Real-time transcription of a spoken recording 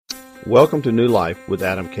Welcome to New Life with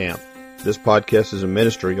Adam Camp. This podcast is a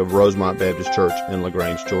ministry of Rosemont Baptist Church in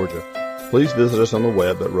LaGrange, Georgia. Please visit us on the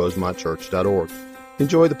web at rosemontchurch.org.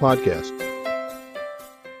 Enjoy the podcast.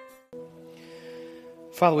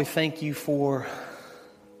 Father, we thank you for,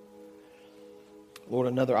 Lord,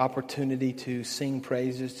 another opportunity to sing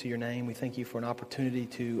praises to your name. We thank you for an opportunity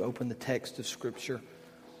to open the text of Scripture,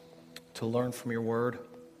 to learn from your word.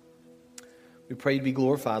 We pray to be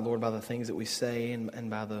glorified, Lord, by the things that we say and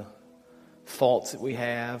by the thoughts that we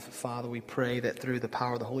have. Father, we pray that through the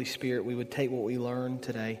power of the Holy Spirit, we would take what we learned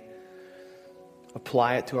today,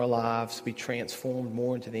 apply it to our lives, be transformed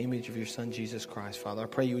more into the image of your Son, Jesus Christ. Father, I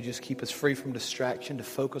pray you would just keep us free from distraction, to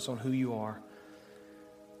focus on who you are,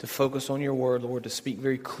 to focus on your word, Lord, to speak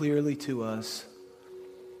very clearly to us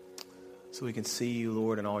so we can see you,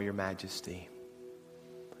 Lord, in all your majesty.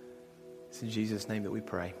 It's in Jesus' name that we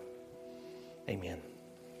pray. Amen.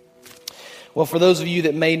 Well, for those of you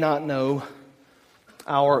that may not know,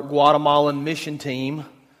 our Guatemalan mission team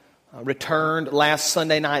returned last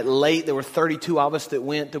Sunday night late. There were 32 of us that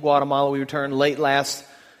went to Guatemala. We returned late last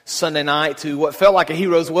Sunday night to what felt like a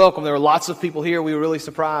hero's welcome. There were lots of people here. We were really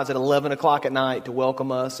surprised at 11 o'clock at night to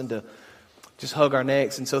welcome us and to just hug our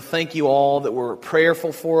necks. And so thank you all that were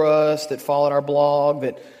prayerful for us, that followed our blog,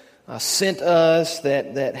 that sent us,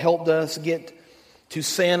 that helped us get to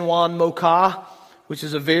San Juan Moca, which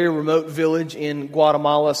is a very remote village in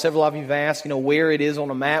Guatemala. Several of you have asked, where it is on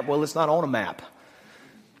a map. Well, it's not on a map.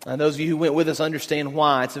 And those of you who went with us understand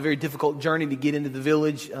why. It's a very difficult journey to get into the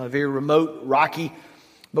village, very remote, rocky.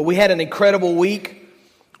 But we had an incredible week.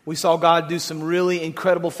 We saw God do some really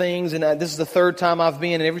incredible things. And this is the third time I've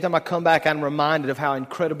been. And every time I come back, I'm reminded of how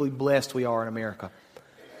incredibly blessed we are in America.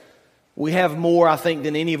 We have more, I think,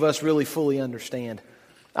 than any of us really fully understand.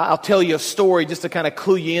 I'll tell you a story just to kind of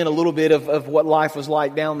clue you in a little bit of what life was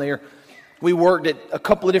like down there. We worked at a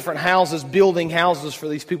couple of different houses, building houses for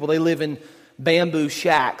these people. They live in bamboo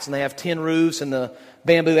shacks, and they have tin roofs, and the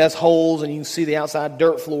bamboo has holes, and you can see the outside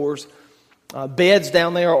dirt floors. Beds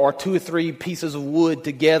down there are 2 or 3 pieces of wood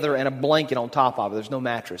together and a blanket on top of it. There's no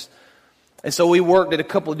mattress. And so we worked at a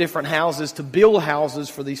couple of different houses to build houses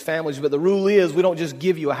for these families. But the rule is we don't just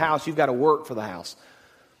give you a house, you've got to work for the house.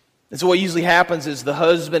 And so what usually happens is the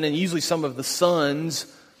husband and usually some of the sons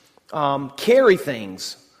carry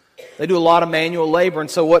things. They do a lot of manual labor. And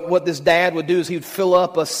so what this dad would do is he would fill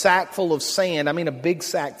up a sack full of sand. I mean a big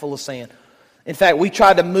sack full of sand. In fact, we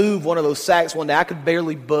tried to move one of those sacks one day. I could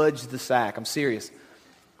barely budge the sack. I'm serious.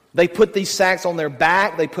 They put these sacks on their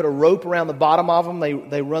back. They put a rope around the bottom of them.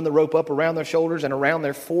 They run the rope up around their shoulders and around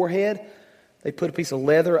their forehead. They put a piece of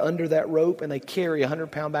leather under that rope, and they carry a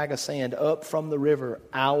 100-pound bag of sand up from the river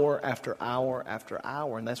hour after hour after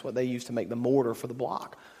hour. And that's what they use to make the mortar for the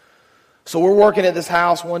block. So we're working at this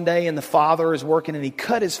house one day, and the father is working, and he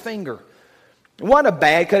cut his finger. It wasn't a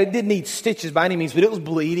bad cut. It didn't need stitches by any means, but it was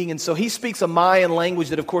bleeding. And so he speaks a Mayan language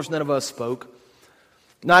that, of course, none of us spoke.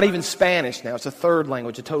 Not even Spanish now. It's a third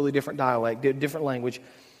language, a totally different dialect, different language.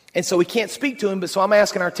 And so we can't speak to him, but so I'm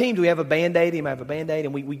asking our team, do we have a Band-Aid? He might have a Band-Aid,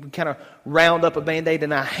 and we kind of round up a Band-Aid,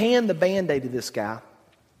 and I hand the Band-Aid to this guy.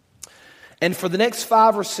 And for the next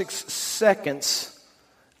 5 or 6 seconds,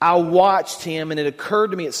 I watched him, and it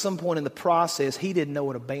occurred to me at some point in the process, he didn't know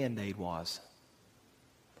what a Band-Aid was.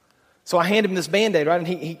 So I hand him this Band-Aid, right, and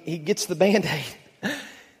he gets the Band-Aid,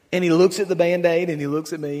 and he looks at the Band-Aid, and he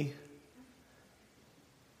looks at me.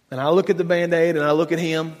 And I look at the Band-Aid, and I look at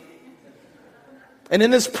him. And in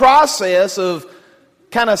this process of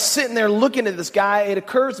kind of sitting there looking at this guy, it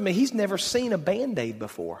occurs to me he's never seen a Band-Aid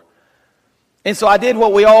before. And so I did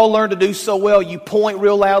what we all learned to do so well. You point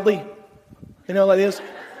real loudly, like this.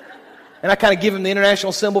 And I kind of give him the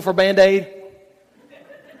international symbol for Band-Aid.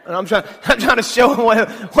 And I'm trying to show him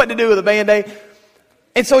what to do with a Band-Aid.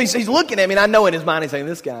 And so he's looking at me, and I know in his mind he's saying,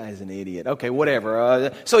 "This guy is an idiot." Okay,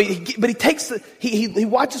 whatever. He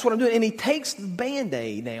watches what I'm doing, and he takes the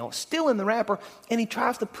Band-Aid now, still in the wrapper, and he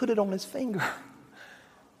tries to put it on his finger.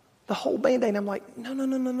 The whole Band-Aid. And I'm like, no,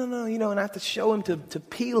 and I have to show him to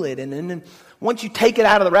peel it. And then once you take it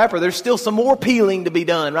out of the wrapper, there's still some more peeling to be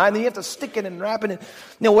done, right? And then you have to stick it and wrap it.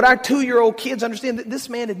 Now, what our 2-year-old kids understand, that this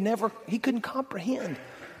man he couldn't comprehend.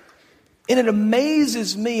 And it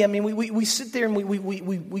amazes me. I mean, we sit there and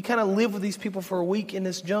we kind of live with these people for a week in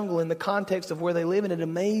this jungle in the context of where they live, and it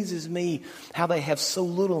amazes me how they have so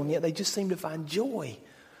little, and yet they just seem to find joy.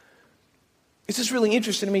 It's just really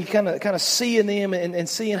interesting to me, kind of seeing them and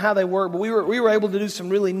seeing how they work. But we were able to do some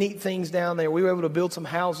really neat things down there. We were able to build some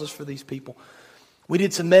houses for these people. We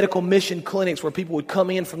did some medical mission clinics where people would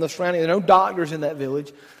come in from the surrounding. There are no doctors in that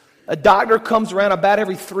village. A doctor comes around about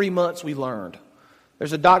every 3 months, we learned.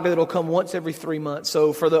 There's a doctor that will come once every 3 months.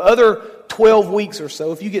 So for the other 12 weeks or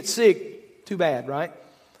so, if you get sick, too bad, right?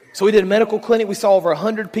 So we did a medical clinic. We saw over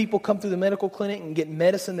 100 people come through the medical clinic and get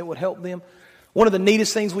medicine that would help them. One of the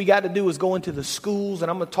neatest things we got to do was go into the schools, and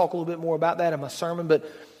I'm going to talk a little bit more about that in my sermon.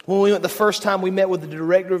 But when we went the first time, we met with the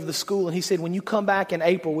director of the school, and he said, when you come back in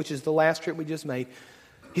April, which is the last trip we just made,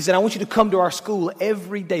 he said, I want you to come to our school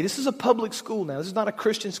every day. This is a public school now. This is not a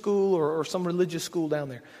Christian school or some religious school down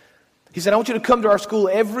there. He said, I want you to come to our school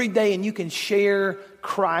every day, and you can share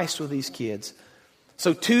Christ with these kids.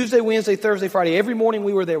 So Tuesday, Wednesday, Thursday, Friday, every morning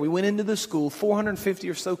we were there. We went into the school, 450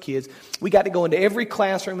 or so kids. We got to go into every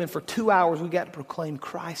classroom, and for 2 hours we got to proclaim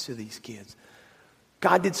Christ to these kids.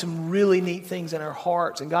 God did some really neat things in our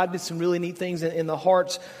hearts, and God did some really neat things in the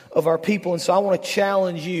hearts of our people. And so I want to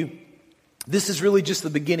challenge you. This is really just the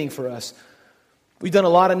beginning for us. We've done a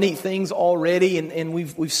lot of neat things already, and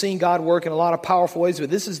we've seen God work in a lot of powerful ways,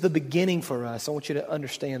 but this is the beginning for us. I want you to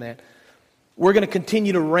understand that. We're going to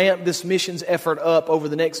continue to ramp this missions effort up over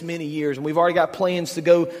the next many years. And we've already got plans to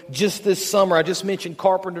go just this summer. I just mentioned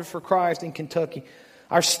Carpenter for Christ in Kentucky.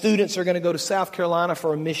 Our students are going to go to South Carolina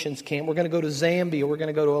for a missions camp. We're going to go to Zambia. We're going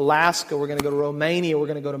to go to Alaska. We're going to go to Romania. We're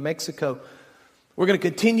going to go to Mexico. We're going to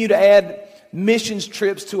continue to add missions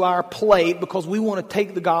trips to our plate because we want to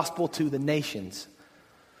take the gospel to the nations.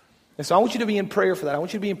 And so I want you to be in prayer for that. I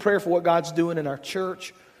want you to be in prayer for what God's doing in our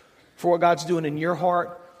church, for what God's doing in your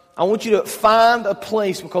heart. I want you to find a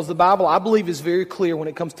place, because the Bible, I believe, is very clear when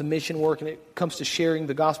it comes to mission work and it comes to sharing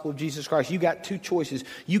the gospel of Jesus Christ. You got two choices.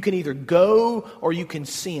 You can either go or you can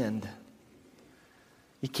send.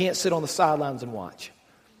 You can't sit on the sidelines and watch.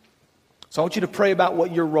 So I want you to pray about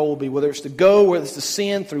what your role will be, whether it's to go, whether it's to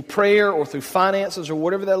send through prayer or through finances or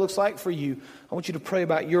whatever that looks like for you. I want you to pray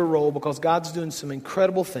about your role, because God's doing some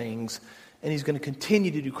incredible things, and He's going to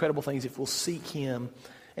continue to do incredible things if we'll seek Him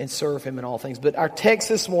and serve Him in all things. But our text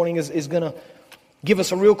this morning is going to give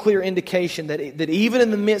us a real clear indication that even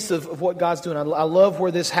in the midst of what God's doing, I love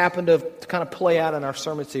where this happened to kind of play out in our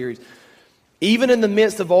sermon series. Even in the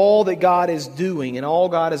midst of all that God is doing and all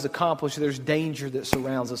God has accomplished, there's danger that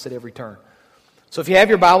surrounds us at every turn. So if you have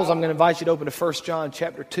your Bibles, I'm going to invite you to open to 1 John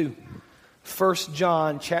chapter 2. 1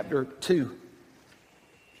 John chapter 2.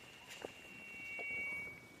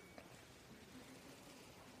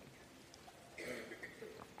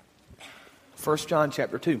 1 John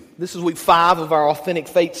chapter 2. This is week 5 of our Authentic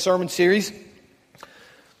Faith sermon series.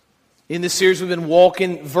 In this series, we've been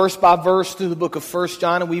walking verse by verse through the book of 1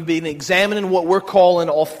 John, and we've been examining what we're calling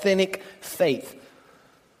authentic faith.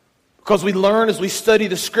 Because we learn as we study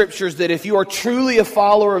the Scriptures that if you are truly a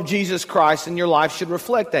follower of Jesus Christ, then your life should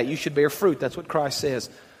reflect that. You should bear fruit. That's what Christ says.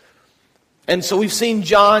 And so we've seen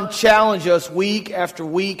John challenge us week after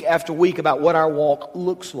week after week about what our walk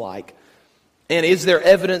looks like. And is there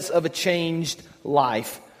evidence of a changed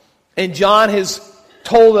life? And John has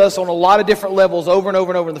told us on a lot of different levels over and over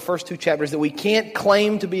and over in the first 2 chapters that we can't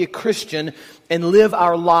claim to be a Christian and live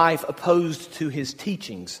our life opposed to his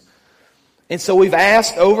teachings. And so we've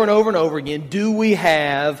asked over and over and over again, do we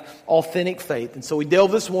have authentic faith? And so we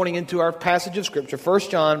delve this morning into our passage of Scripture, 1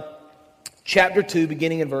 John chapter 2,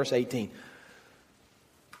 beginning in verse 18.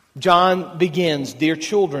 John begins, "Dear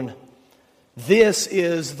children, this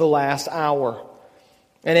is the last hour.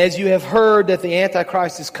 And as you have heard that the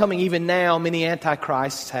Antichrist is coming, even now many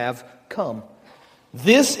Antichrists have come.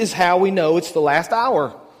 This is how we know it's the last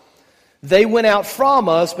hour. They went out from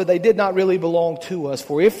us, but they did not really belong to us.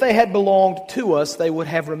 For if they had belonged to us, they would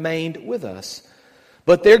have remained with us.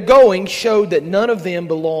 But their going showed that none of them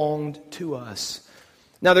belonged to us."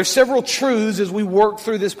 Now there's several truths as we work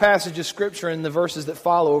through this passage of Scripture and the verses that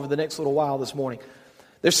follow over the next little while this morning.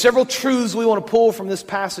 There's several truths we want to pull from this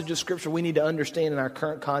passage of Scripture we need to understand in our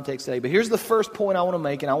current context today. But here's the first point I want to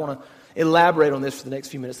make, and I want to elaborate on this for the next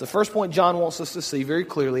few minutes. The first point John wants us to see very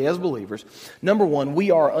clearly as believers. Number one,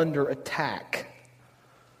 we are under attack.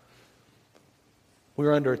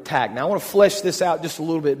 We're under attack. Now I want to flesh this out just a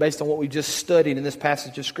little bit based on what we just studied in this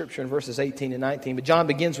passage of Scripture in verses 18 and 19. But John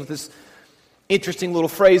begins with this interesting little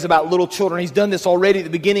phrase about little children. He's done this already at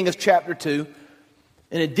the beginning of chapter 2.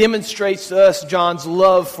 And it demonstrates to us John's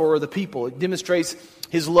love for the people. It demonstrates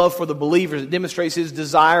his love for the believers. It demonstrates his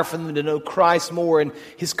desire for them to know Christ more and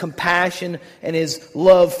his compassion and his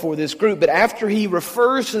love for this group. But after he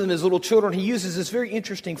refers to them as little children, he uses this very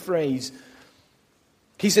interesting phrase.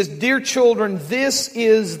 He says, "Dear children, this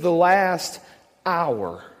is the last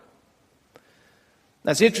hour."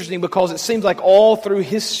 That's interesting because it seems like all through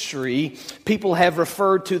history, people have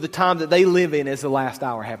referred to the time that they live in as the last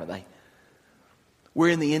hour, haven't they? We're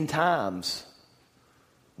in the end times.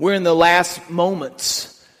 We're in the last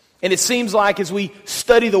moments. And it seems like as we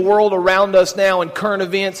study the world around us now and current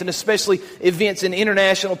events, and especially events in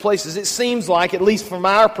international places, it seems like, at least from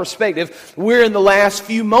our perspective, we're in the last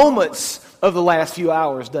few moments of the last few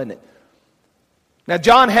hours, doesn't it? Now,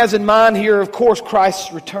 John has in mind here, of course,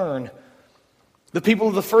 Christ's return. The people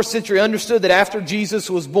of the first century understood that after Jesus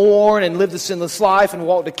was born and lived a sinless life and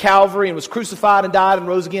walked to Calvary and was crucified and died and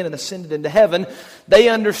rose again and ascended into heaven, they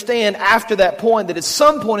understand after that point that at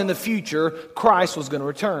some point in the future, Christ was going to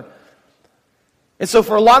return. And so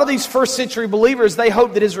for a lot of these first century believers, they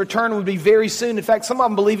hoped that His return would be very soon. In fact, some of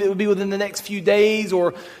them believed it would be within the next few days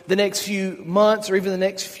or the next few months or even the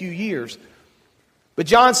next few years. But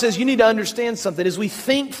John says you need to understand something. As we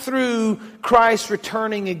think through Christ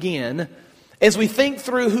returning again, as we think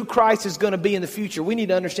through who Christ is going to be in the future, we need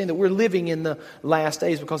to understand that we're living in the last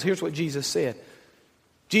days, because here's what Jesus said.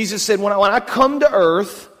 Jesus said, when I come to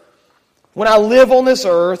earth, when I live on this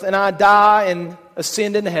earth and I die and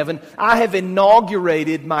ascend into heaven, I have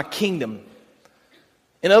inaugurated my kingdom.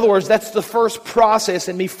 In other words, that's the first process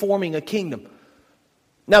in me forming a kingdom.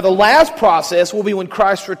 Now, the last process will be when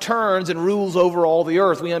Christ returns and rules over all the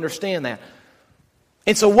earth. We understand that.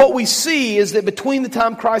 And so what we see is that between the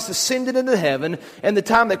time Christ ascended into heaven and the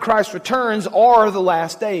time that Christ returns are the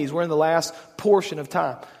last days. We're in the last portion of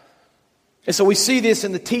time. And so we see this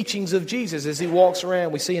in the teachings of Jesus as He walks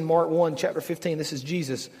around. We see in Mark 1, chapter 15, this is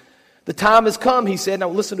Jesus. The time has come, He said. Now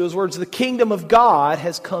listen to His words. The kingdom of God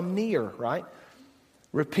has come near, right?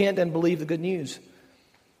 Repent and believe the good news.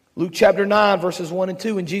 Luke chapter 9, verses 1 and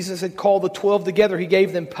 2. When Jesus had called the 12 together, He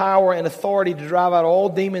gave them power and authority to drive out all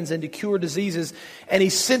demons and to cure diseases. And He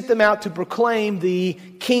sent them out to proclaim the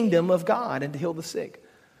kingdom of God and to heal the sick.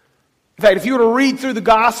 In fact, if you were to read through the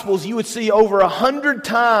Gospels, you would see over 100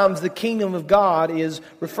 times the kingdom of God is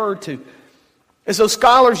referred to. And so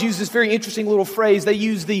scholars use this very interesting little phrase. They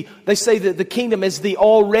say that the kingdom is the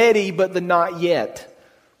already but the not yet.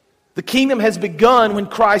 The kingdom has begun when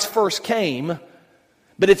Christ first came,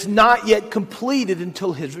 but it's not yet completed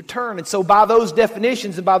until His return. And so by those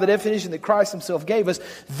definitions and by the definition that Christ Himself gave us,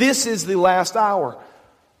 this is the last hour.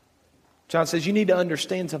 John says you need to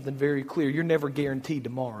understand something very clear. You're never guaranteed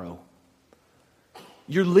tomorrow.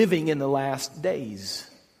 You're living in the last days.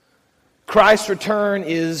 Christ's return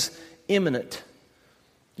is imminent.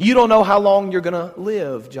 You don't know how long you're going to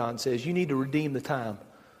live, John says. You need to redeem the time.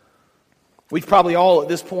 We've probably all at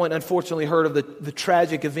this point, unfortunately, heard of the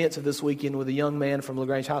tragic events of this weekend with a young man from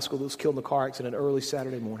LaGrange High School that was killed in a car accident early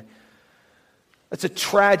Saturday morning. It's a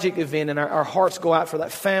tragic event, and our hearts go out for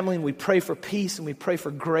that family, and we pray for peace, and we pray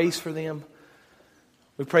for grace for them.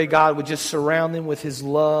 We pray God would just surround them with His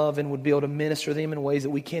love and would be able to minister to them in ways that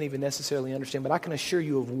we can't even necessarily understand. But I can assure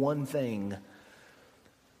you of one thing.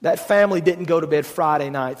 That family didn't go to bed Friday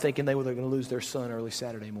night thinking they were going to lose their son early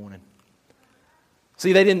Saturday morning.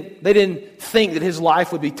 See, they didn't think that his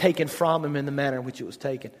life would be taken from him in the manner in which it was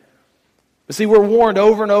taken. But see, we're warned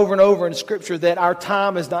over and over and over in Scripture that our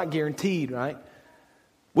time is not guaranteed, right?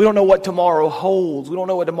 We don't know what tomorrow holds. We don't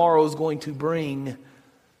know what tomorrow is going to bring.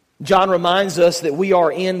 John reminds us that we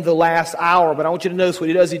are in the last hour, but I want you to notice what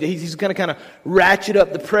he does. He's going to kind of ratchet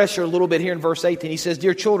up the pressure a little bit here in verse 18. He says,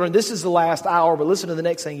 "Dear children, this is the last hour," but listen to the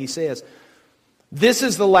next thing he says. "This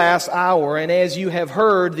is the last hour, and as you have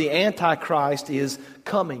heard, the Antichrist is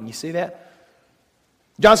coming." You see that?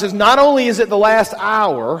 John says, not only is it the last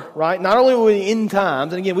hour, right? Not only are we in the end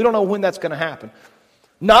times, and again, we don't know when that's going to happen.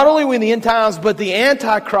 Not only are we in the end times, but the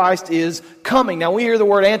Antichrist is coming. Now, we hear the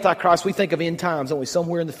word Antichrist, we think of end times, don't we?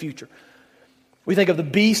 Somewhere in the future. We think of the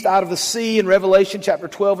beast out of the sea in Revelation chapter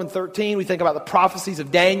 12 and 13. We think about the prophecies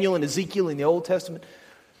of Daniel and Ezekiel in the Old Testament.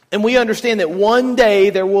 And we understand that one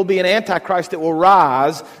day there will be an Antichrist that will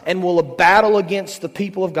rise and will battle against the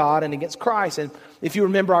people of God and against Christ. And if you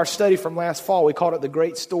remember our study from last fall, we called it The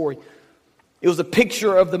Great Story. It was a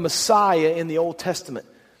picture of the Messiah in the Old Testament.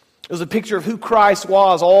 It was a picture of who Christ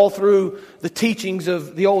was all through the teachings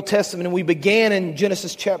of the Old Testament. And we began in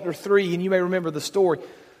Genesis chapter 3, and you may remember the story.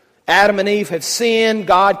 Adam and Eve have sinned.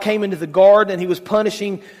 God came into the garden and He was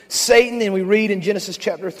punishing Satan. And we read in Genesis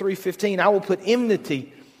chapter 3:15, "I will put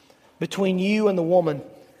enmity between you and the woman,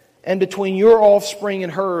 and between your offspring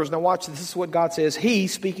and hers." Now watch this. This is what God says. "He,"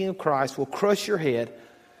 speaking of Christ, "will crush your head,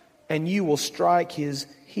 and you will strike his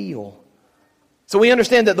heel." So we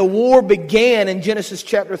understand that the war began in Genesis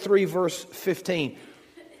chapter 3, verse 15.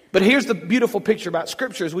 But here's the beautiful picture about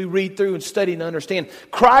Scripture as we read through and study and understand.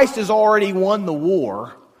 Christ has already won the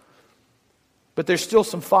war, but there's still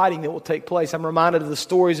some fighting that will take place. I'm reminded of the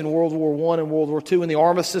stories in World War I and World War II when the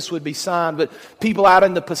armistice would be signed, but people out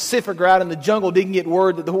in the Pacific or out in the jungle didn't get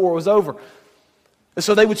word that the war was over. And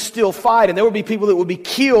so they would still fight, and there would be people that would be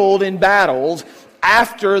killed in battles.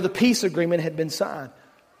 after the peace agreement had been signed.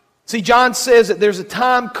 See, John says that there's a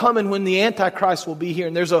time coming when the Antichrist will be here,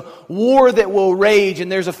 and there's a war that will rage,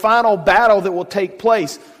 and there's a final battle that will take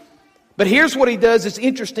place. But here's what he does. It's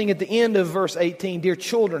interesting at the end of verse 18. Dear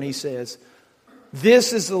children, he says,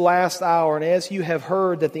 this is the last hour, and as you have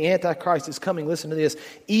heard that the Antichrist is coming, listen to this,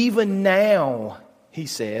 even now, he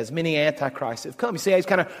says, many antichrists have come. You see how he's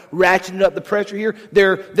kind of ratcheting up the pressure here?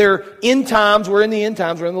 They're end times. We're in the end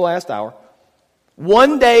times. We're in the last hour.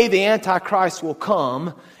 One day the Antichrist will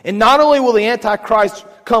come. And not only will the Antichrist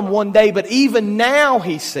come one day, but even now,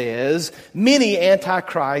 he says, many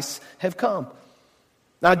antichrists have come.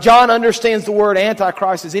 Now, John understands the word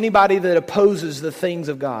Antichrist as anybody that opposes the things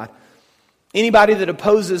of God. Anybody that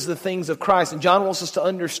opposes the things of Christ. And John wants us to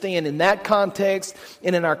understand in that context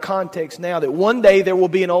and in our context now that one day there will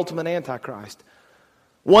be an ultimate Antichrist.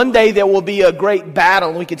 One day there will be a great battle.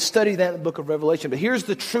 And we could study that in the book of Revelation. But here's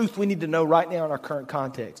the truth we need to know right now in our current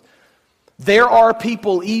context. There are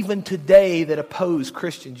people even today that oppose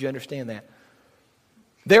Christians. You understand that?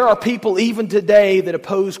 There are people even today that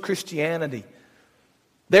oppose Christianity.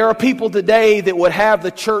 There are people today that would have the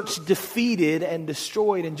church defeated and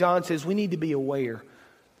destroyed. And John says we need to be aware.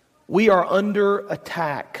 We are under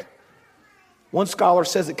attack. One scholar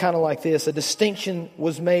says it kind of like this. A distinction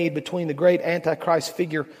was made between the great Antichrist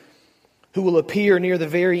figure who will appear near the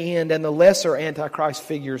very end and the lesser Antichrist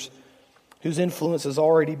figures whose influence is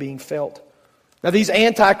already being felt. Now these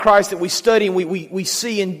Antichrists that we study and we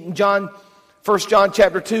see in 1 John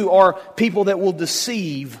chapter 2 are people that will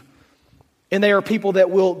deceive. And they are people that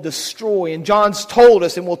will destroy. And John's told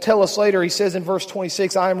us and will tell us later, he says in verse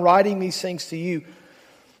 26, I am writing these things to you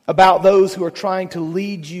about those who are trying to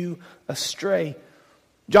lead you astray.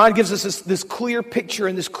 John gives us this clear picture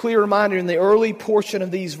and this clear reminder in the early portion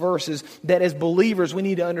of these verses that as believers we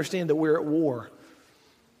need to understand that we're at war.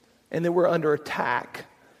 And that we're under attack.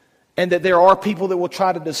 And that there are people that will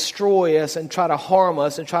try to destroy us and try to harm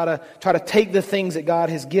us and try to take the things that God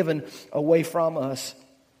has given away from us.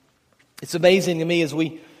 It's amazing to me as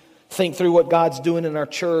we think through what God's doing in our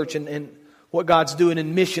church and what God's doing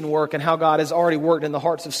in mission work and how God has already worked in the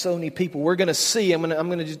hearts of so many people. We're going to see, I'm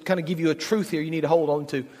going to just kind of give you a truth here you need to hold on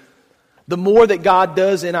to. The more that God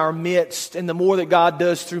does in our midst and the more that God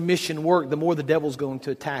does through mission work, the more the devil's going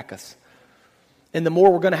to attack us. And the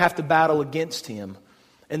more we're going to have to battle against him.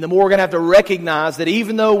 And the more we're going to have to recognize that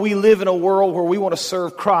even though we live in a world where we want to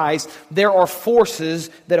serve Christ, there are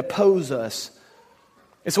forces that oppose us.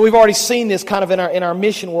 And so we've already seen this kind of in our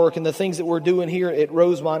mission work and the things that we're doing here at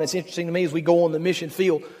Rosemont. It's interesting to me as we go on the mission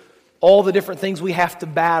field, all the different things we have to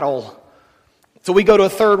battle. So we go to a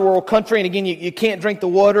third world country and again, you can't drink the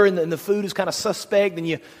water and the food is kind of suspect and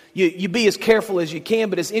you be as careful as you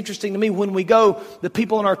can. But it's interesting to me when we go, the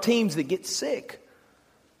people on our teams that get sick.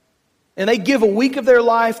 And they give a week of their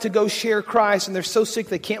life to go share Christ and they're so sick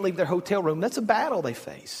they can't leave their hotel room. That's a battle they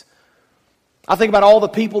face. I think about all the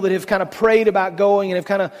people that have kind of prayed about going and have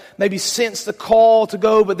kind of maybe sensed the call to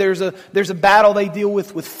go, but there's a battle they deal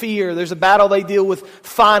with fear. There's a battle they deal with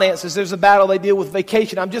finances. There's a battle they deal with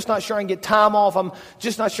vacation. I'm just not sure I can get time off. I'm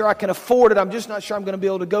just not sure I can afford it. I'm just not sure I'm going to be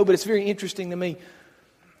able to go. But it's very interesting to me.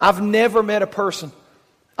 I've never met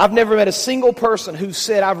a single person who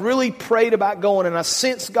said, I've really prayed about going and I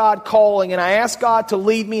sensed God calling and I asked God to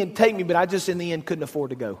lead me and take me, but I just in the end couldn't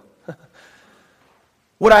afford to go.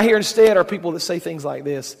 What I hear instead are people that say things like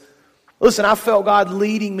this. Listen, I felt God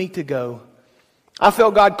leading me to go. I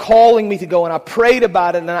felt God calling me to go and I prayed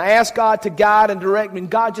about it and I asked God to guide and direct me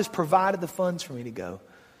and God just provided the funds for me to go.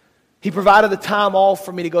 He provided the time off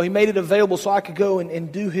for me to go. He made it available so I could go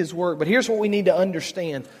and do His work. But here's what we need to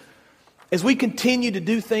understand. As we continue to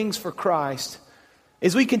do things for Christ,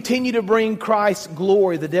 as we continue to bring Christ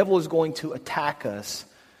glory, the devil is going to attack us.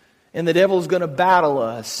 And the devil is going to battle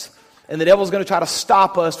us. And the devil is going to try to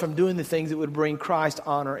stop us from doing the things that would bring Christ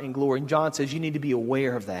honor and glory. And John says you need to be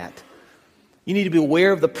aware of that. You need to be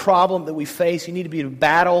aware of the problem that we face. You need to be in a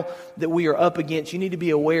battle that we are up against. You need to be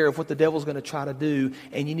aware of what the devil is going to try to do.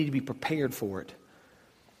 And you need to be prepared for it.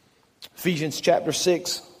 Ephesians chapter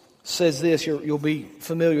 6 says this. You'll be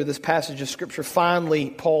familiar with this passage of Scripture. Finally,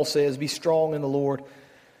 Paul says, be strong in the Lord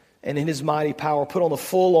and in His mighty power. Put on the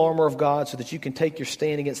full armor of God so that you can take your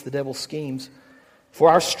stand against the devil's schemes. For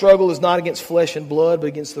our struggle is not against flesh and blood, but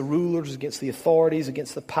against the rulers, against the authorities,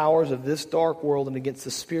 against the powers of this dark world, and against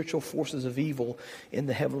the spiritual forces of evil in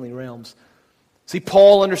the heavenly realms. See,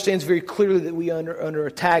 Paul understands very clearly that we are under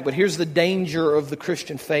attack, but here's the danger of the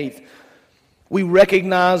Christian faith. We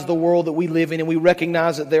recognize the world that we live in, and we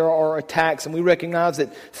recognize that there are attacks, and we recognize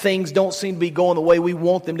that things don't seem to be going the way we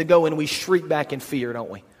want them to go, and we shriek back in fear, don't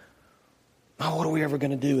we? Oh, what are we ever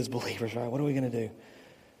going to do as believers, right? What are we going to do?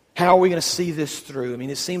 How are we going to see this through? I mean,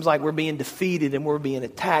 it seems like we're being defeated and we're being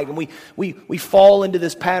attacked. And we fall into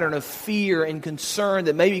this pattern of fear and concern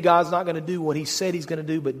that maybe God's not going to do what He said He's going to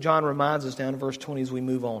do. But John reminds us down in verse 20 as we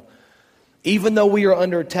move on. Even though we are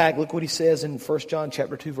under attack, look what he says in 1 John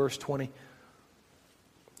chapter 2, verse 20.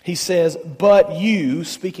 He says, but you,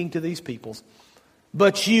 speaking to these peoples,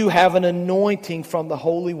 but you have an anointing from the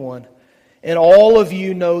Holy One, and all of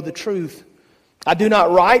you know the truth. I do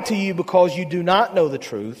not write to you because you do not know the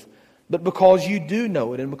truth, but because you do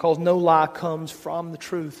know it, and because no lie comes from the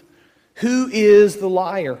truth. Who is the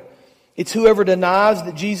liar? It's whoever denies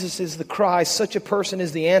that Jesus is the Christ. Such a person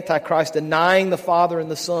is the Antichrist, denying the Father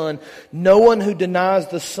and the Son. No one who denies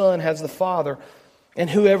the Son has the Father, and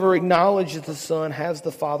whoever acknowledges the Son has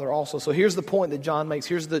the Father also. So here's the point that John makes.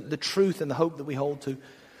 Here's the truth and the hope that we hold to.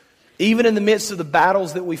 Even in the midst of the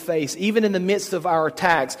battles that we face, even in the midst of our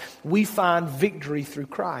attacks, we find victory through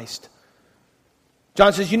Christ.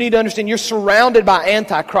 John says you need to understand you're surrounded by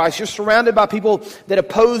Antichrist. You're surrounded by people that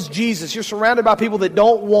oppose Jesus. You're surrounded by people that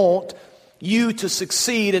don't want you to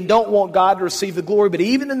succeed and don't want God to receive the glory. But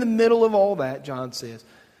even in the middle of all that, John says,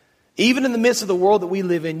 even in the midst of the world that we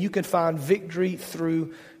live in, you can find victory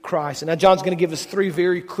through Christ. And now John's going to give us three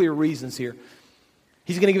very clear reasons here.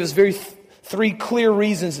 He's going to give us three clear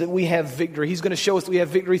reasons that we have victory. He's going to show us that we have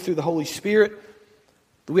victory through the Holy Spirit,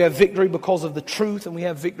 that we have victory because of the truth, and we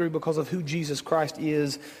have victory because of who Jesus Christ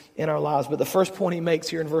is in our lives. But the first point he makes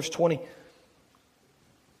here in verse 20,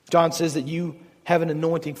 John says that you have an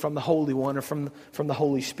anointing from the Holy One or from the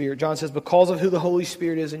Holy Spirit. John says because of who the Holy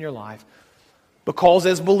Spirit is in your life, because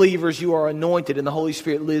as believers you are anointed and the Holy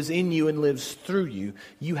Spirit lives in you and lives through you,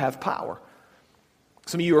 you have power.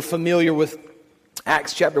 Some of you are familiar with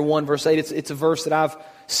Acts chapter 1, verse 8. It's a verse that I've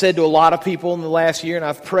said to a lot of people in the last year, and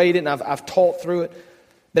I've prayed it, and I've taught through it.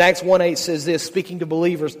 But Acts 1:8 says this, speaking to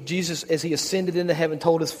believers, Jesus, as He ascended into heaven,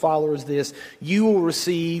 told His followers this, you will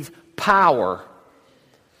receive power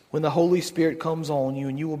when the Holy Spirit comes on you,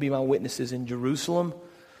 and you will be my witnesses in Jerusalem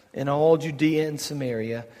and all Judea and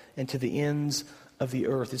Samaria and to the ends of the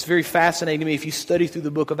earth. It's very fascinating to me if you study through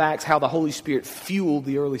the book of Acts how the Holy Spirit fueled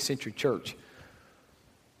the early century church.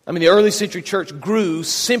 I mean, the early century church grew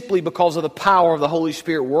simply because of the power of the Holy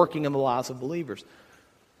Spirit working in the lives of believers.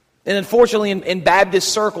 And unfortunately, in Baptist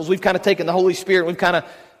circles, we've kind of taken the Holy Spirit, we've kind of,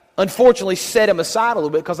 unfortunately, set Him aside a little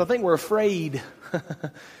bit because I think we're afraid.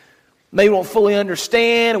 Maybe we don't fully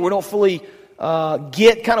understand, or we don't fully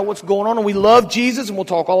get kind of what's going on. And we love Jesus, and we'll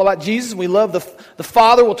talk all about Jesus. And we love the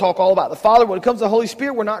Father, we'll talk all about the Father. When it comes to the Holy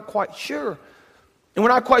Spirit, we're not quite sure. And we're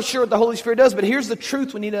not quite sure what the Holy Spirit does, but here's the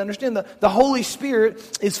truth we need to understand. The Holy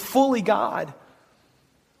Spirit is fully God.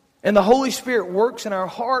 And the Holy Spirit works in our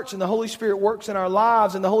hearts, and the Holy Spirit works in our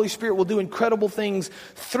lives, and the Holy Spirit will do incredible things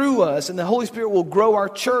through us, and the Holy Spirit will grow our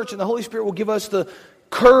church, and the Holy Spirit will give us the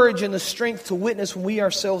courage and the strength to witness when we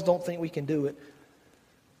ourselves don't think we can do it.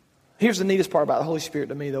 Here's the neatest part about the Holy Spirit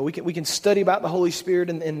to me, though. We can study about the Holy Spirit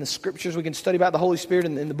in the Scriptures. We can study about the Holy Spirit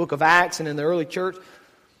in the book of Acts and in the early church.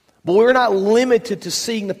 But we're not limited to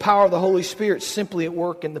seeing the power of the Holy Spirit simply at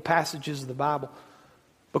work in the passages of the Bible.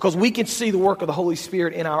 Because we can see the work of the Holy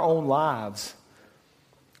Spirit in our own lives.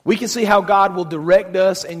 We can see how God will direct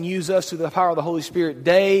us and use us through the power of the Holy Spirit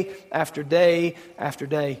day after day after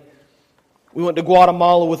day. We went to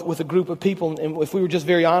Guatemala with a group of people, and if we were just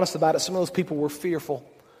very honest about it, some of those people were fearful.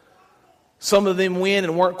 Some of them went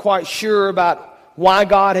and weren't quite sure about why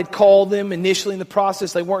God had called them initially in the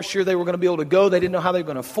process. They weren't sure they were going to be able to go. They didn't know how they were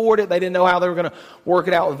going to afford it. They didn't know how they were going to work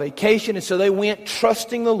it out with vacation. And so they went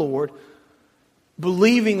trusting the Lord,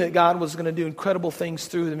 believing that God was going to do incredible things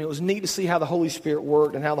through them. It was neat to see how the Holy Spirit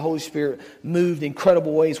worked and how the Holy Spirit moved in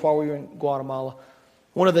incredible ways while we were in Guatemala.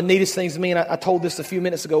 One of the neatest things to me, and I told this a few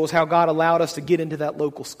minutes ago, was how God allowed us to get into that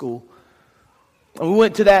local school. And we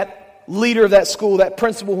went to that leader of that school, that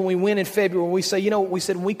principal, when we went in February. We say, we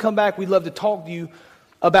said, when we come back, we'd love to talk to you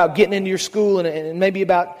about getting into your school and maybe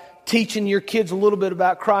about teaching your kids a little bit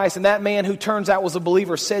about Christ. And that man, who turns out was a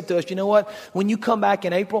believer, said to us, you know what? When you come back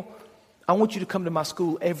in April, I want you to come to my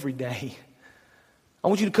school every day. I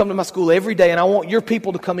want you to come to my school every day, and I want your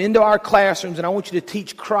people to come into our classrooms, and I want you to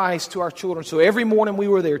teach Christ to our children. So every morning we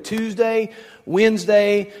were there, Tuesday,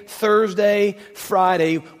 Wednesday, Thursday,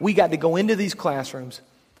 Friday. We got to go into these classrooms.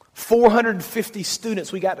 450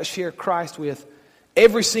 students we got to share Christ with.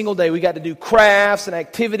 Every single day we got to do crafts and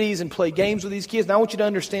activities and play games with these kids. And I want you to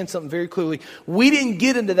understand something very clearly. We didn't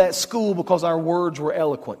get into that school because our words were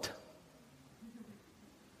eloquent.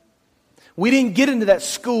 We didn't get into that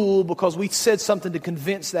school because we said something to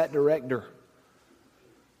convince that director.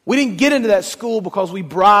 We didn't get into that school because we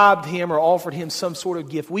bribed him or offered him some sort of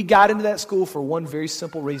gift. We got into that school for one very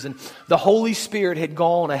simple reason. The Holy Spirit had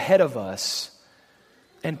gone ahead of us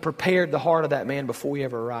and prepared the heart of that man before we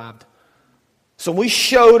ever arrived. So when we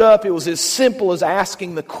showed up, it was as simple as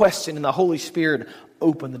asking the question, and the Holy Spirit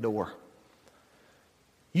opened the door.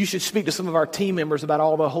 You should speak to some of our team members about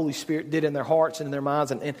all the Holy Spirit did in their hearts and in their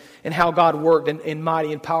minds and how God worked in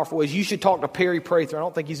mighty and powerful ways. You should talk to Perry Prather. I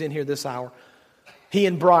don't think he's in here this hour. He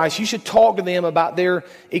and Bryce, you should talk to them about their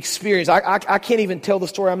experience. I can't even tell the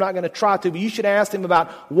story. I'm not going to try to, but you should ask them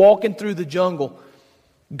about walking through the jungle,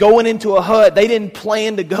 going into a hut they didn't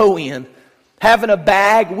plan to go in, having a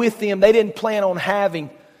bag with them they didn't plan on having,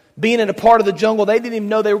 being in a part of the jungle they didn't even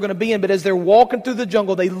know they were going to be in, but as they're walking through the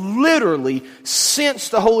jungle, they literally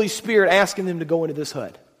sensed the Holy Spirit asking them to go into this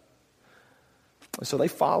hut. And so they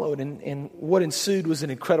followed, and what ensued was an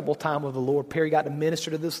incredible time with the Lord. Perry got to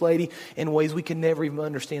minister to this lady in ways we can never even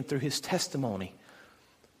understand through his testimony.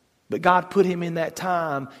 But God put him in that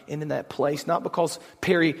time and in that place, not because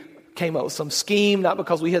Perry came up with some scheme, not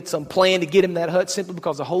because we had some plan to get him that hut, simply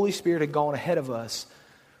because the Holy Spirit had gone ahead of us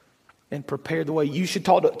and prepared the way. You should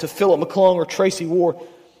talk to Philip McClung or Tracy Ward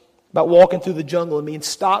about walking through the jungle and being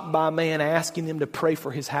stopped by a man asking them to pray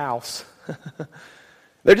for his house.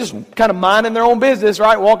 They're just kind of minding their own business,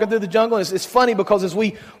 right? Walking through the jungle. It's funny because as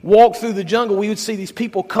we walk through the jungle, we would see these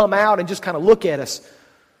people come out and just kind of look at us.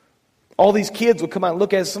 All these kids would come out and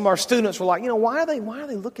look at us. Some of our students were like, why are they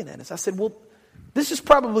looking at us? I said, well, this is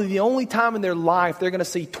probably the only time in their life they're going to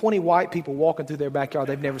see 20 white people walking through their backyard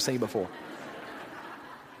they've never seen before.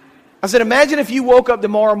 I said, imagine if you woke up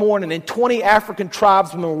tomorrow morning and 20 African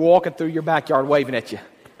tribesmen were walking through your backyard waving at you.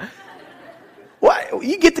 Well,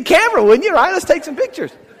 you get the camera, wouldn't you, right? Let's take some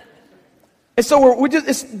pictures. And so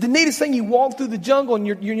it's the neatest thing. You walk through the jungle and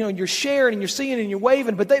you're sharing and you're seeing and you're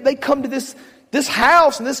waving. But they come to this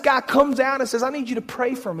house and this guy comes out and says, I need you to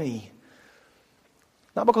pray for me.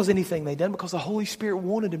 Not because of anything they done, because the Holy Spirit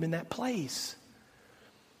wanted him in that place.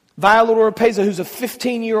 Viola Oropeza, who's a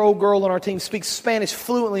 15-year-old girl on our team, speaks Spanish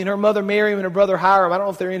fluently, and her mother Miriam and her brother Hiram, I don't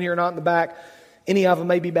know if they're in here or not in the back. Any of them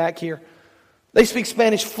may be back here. They speak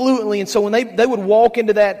Spanish fluently, and so when they would walk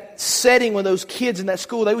into that setting with those kids in that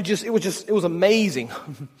school, it was amazing.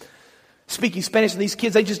 Speaking Spanish to these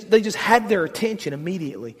kids, they just had their attention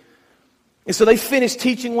immediately. And so they finished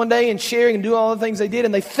teaching one day and sharing and doing all the things they did,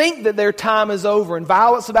 and they think that their time is over. And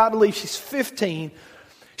Violet's about to leave. She's 15.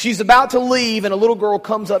 She's about to leave, and a little girl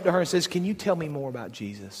comes up to her and says, "Can you tell me more about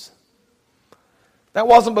Jesus?" That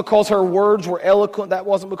wasn't because her words were eloquent. That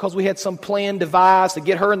wasn't because we had some plan devised to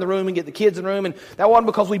get her in the room and get the kids in the room. And that wasn't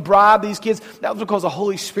because we bribed these kids. That was because the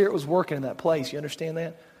Holy Spirit was working in that place. You understand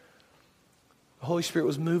that? The Holy Spirit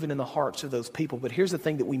was moving in the hearts of those people. But here's the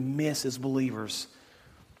thing that we miss as believers.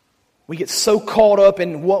 We get so caught up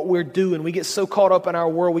in what we're doing. We get so caught up in our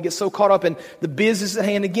world. We get so caught up in the business at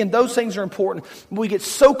hand. Again, those things are important. But we get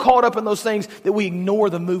so caught up in those things that we ignore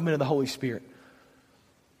the movement of the Holy Spirit.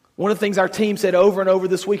 One of the things our team said over and over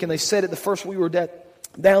this week, and they said it the first week we were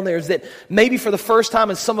down there, is that maybe for the first time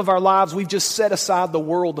in some of our lives, we've just set aside the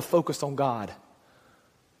world to focus on God.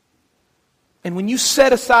 And when you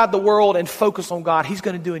set aside the world and focus on God, He's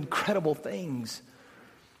going to do incredible things.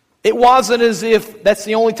 It wasn't as if that's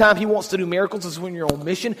the only time He wants to do miracles is when you're on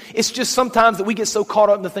mission. It's just sometimes that we get so caught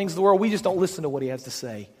up in the things of the world, we just don't listen to what He has to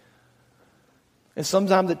say. And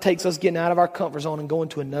sometimes it takes us getting out of our comfort zone and going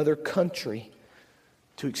to another country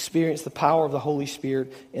to experience the power of the Holy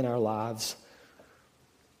Spirit in our lives.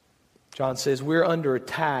 John says, we're under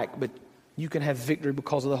attack, but you can have victory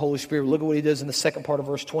because of the Holy Spirit. Look at what he does in the second part of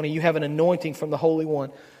verse 20. You have an anointing from the Holy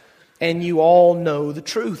One, and you all know the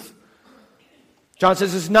truth. John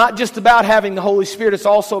says it's not just about having the Holy Spirit, it's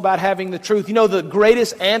also about having the truth. You know, the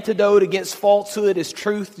greatest antidote against falsehood is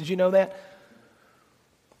truth. Did you know that?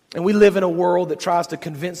 And we live in a world that tries to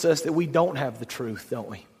convince us that we don't have the truth, don't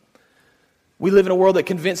we? We live in a world that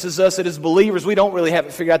convinces us that as believers we don't really have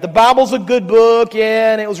it figured out. The Bible's a good book,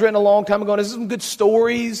 yeah, and it was written a long time ago. And there's some good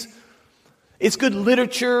stories. It's good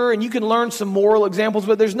literature, and you can learn some moral examples,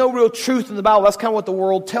 but there's no real truth in the Bible. That's kind of what the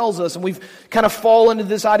world tells us. And we've kind of fallen into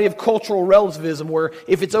this idea of cultural relativism, where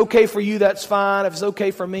if it's okay for you, that's fine. If it's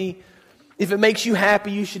okay for me, if it makes you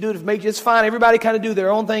happy, you should do it. If it makes you, it's fine. Everybody kind of do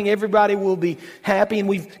their own thing. Everybody will be happy. And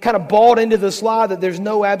we've kind of bought into this lie that there's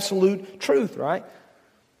no absolute truth, right?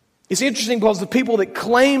 It's interesting because the people that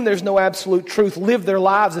claim there's no absolute truth live their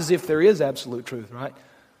lives as if there is absolute truth, right?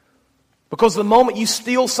 Because the moment you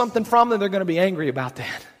steal something from them, they're going to be angry about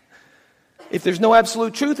that. If there's no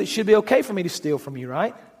absolute truth, it should be okay for me to steal from you,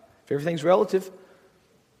 right? If everything's relative.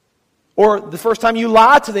 Or the first time you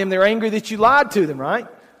lie to them, they're angry that you lied to them, right?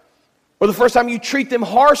 Or the first time you treat them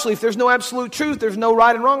harshly. If there's no absolute truth, there's no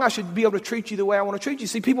right and wrong, I should be able to treat you the way I want to treat you.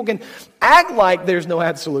 See, people can act like there's no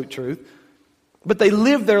absolute truth, but they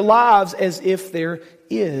live their lives as if there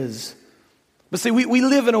is. But see, we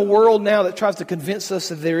live in a world now that tries to convince us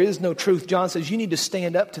that there is no truth. John says you need to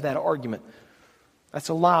stand up to that argument. That's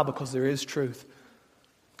a lie, because there is truth.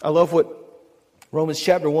 I love what Romans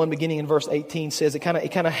chapter 1, beginning in verse 18 says. It kind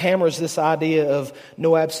of hammers this idea of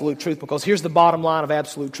no absolute truth, because here's the bottom line of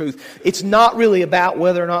absolute truth. It's not really about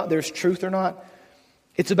whether or not there's truth or not.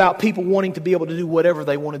 It's about people wanting to be able to do whatever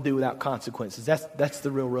they want to do without consequences. That's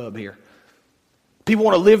the real rub here. People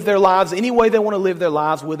want to live their lives any way they want to live their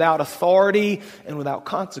lives, without authority and without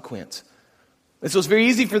consequence. And so it's very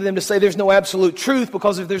easy for them to say there's no absolute truth,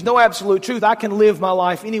 because if there's no absolute truth, I can live my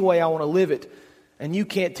life any way I want to live it. And you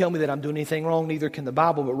can't tell me that I'm doing anything wrong, neither can the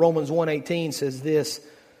Bible. But Romans 1:18 says this: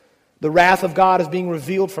 the wrath of God is being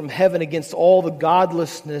revealed from heaven against all the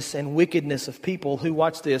godlessness and wickedness of people who,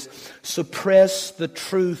 watch this, suppress the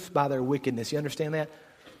truth by their wickedness. You understand that?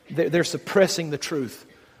 They're suppressing the truth.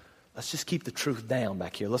 Let's just keep the truth down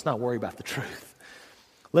back here. Let's not worry about the truth.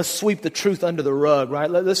 Let's sweep the truth under the rug, right?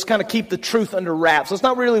 Let's kind of keep the truth under wraps. Let's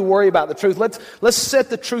not really worry about the truth. Let's set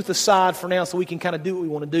the truth aside for now so we can kind of do what we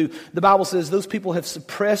want to do. The Bible says those people have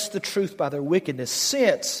suppressed the truth by their wickedness,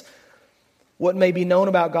 since what may be known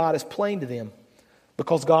about God is plain to them,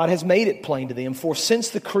 because God has made it plain to them. For since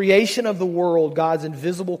the creation of the world, God's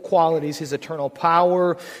invisible qualities, His eternal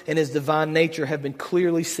power and His divine nature have been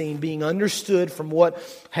clearly seen, being understood from what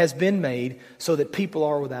has been made, so that people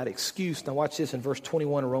are without excuse. Now watch this in verse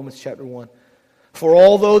 21 of Romans chapter 1. For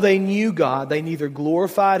although they knew God, they neither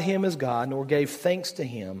glorified Him as God nor gave thanks to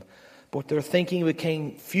Him, but their thinking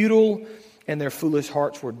became futile and their foolish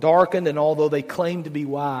hearts were darkened, and although they claimed to be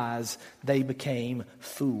wise, they became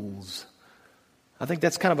fools. I think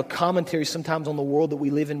that's kind of a commentary sometimes on the world that we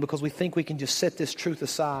live in, because we think we can just set this truth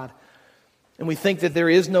aside. And we think that there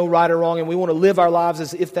is no right or wrong, and we want to live our lives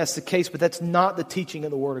as if that's the case, but that's not the teaching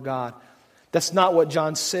of the Word of God. That's not what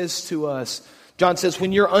John says to us. John says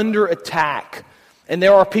when you're under attack, and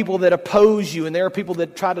there are people that oppose you, and there are people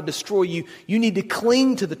that try to destroy you, you need to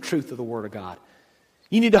cling to the truth of the Word of God.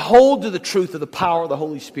 You need to hold to the truth of the power of the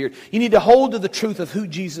Holy Spirit. You need to hold to the truth of who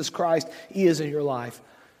Jesus Christ is in your life.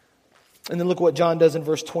 And then look what John does in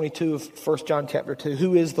verse 22 of 1 John chapter 2.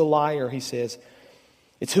 Who is the liar, he says.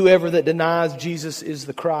 It's whoever that denies Jesus is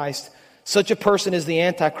the Christ. Such a person is the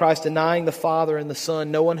Antichrist, denying the Father and the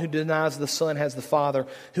Son. No one who denies the Son has the Father.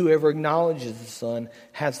 Whoever acknowledges the Son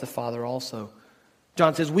has the Father also.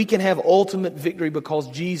 John says we can have ultimate victory because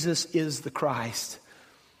Jesus is the Christ.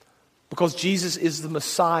 Because Jesus is the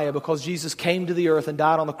Messiah. Because Jesus came to the earth and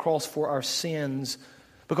died on the cross for our sins.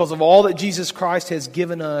 Because of all that Jesus Christ has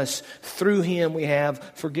given us, through Him we have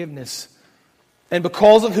forgiveness. And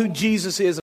because of who Jesus is,